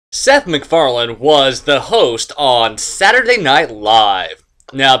Seth MacFarlane was the host on Saturday Night Live.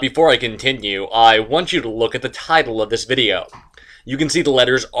 Now, before I continue, I want you to look at the title of this video. You can see the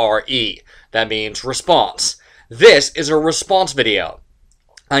letters RE. That means response. This is a response video.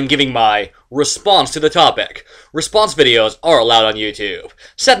 I'm giving my response to the topic. Response videos are allowed on YouTube.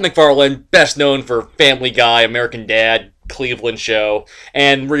 Seth MacFarlane, best known for Family Guy, American Dad, Cleveland Show,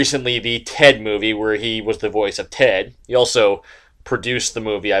 and recently the Ted movie where he was the voice of Ted. He also produced the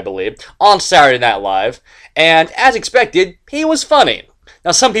movie, I believe, on Saturday Night Live, and as expected, he was funny.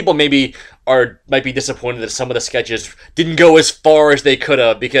 Now, some people might be disappointed that some of the sketches didn't go as far as they could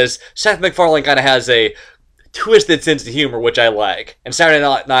have, because Seth MacFarlane kind of has a twisted sense of humor, which I like, and Saturday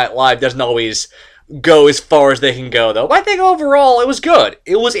Night Live doesn't always go as far as they can go, though. But I think overall, it was good.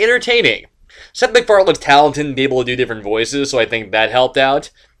 It was entertaining. Seth MacFarlane's talented and able to do different voices, so I think that helped out.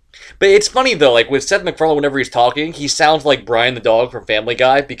 But it's funny, though, like, with Seth MacFarlane, whenever he's talking, he sounds like Brian the dog from Family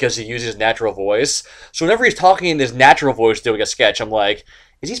Guy because he uses his natural voice. So whenever he's talking in his natural voice doing a sketch, I'm like,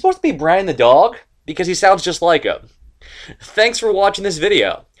 is he supposed to be Brian the dog? Because he sounds just like him. Thanks for watching this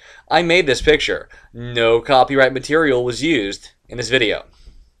video. I made this picture. No copyright material was used in this video.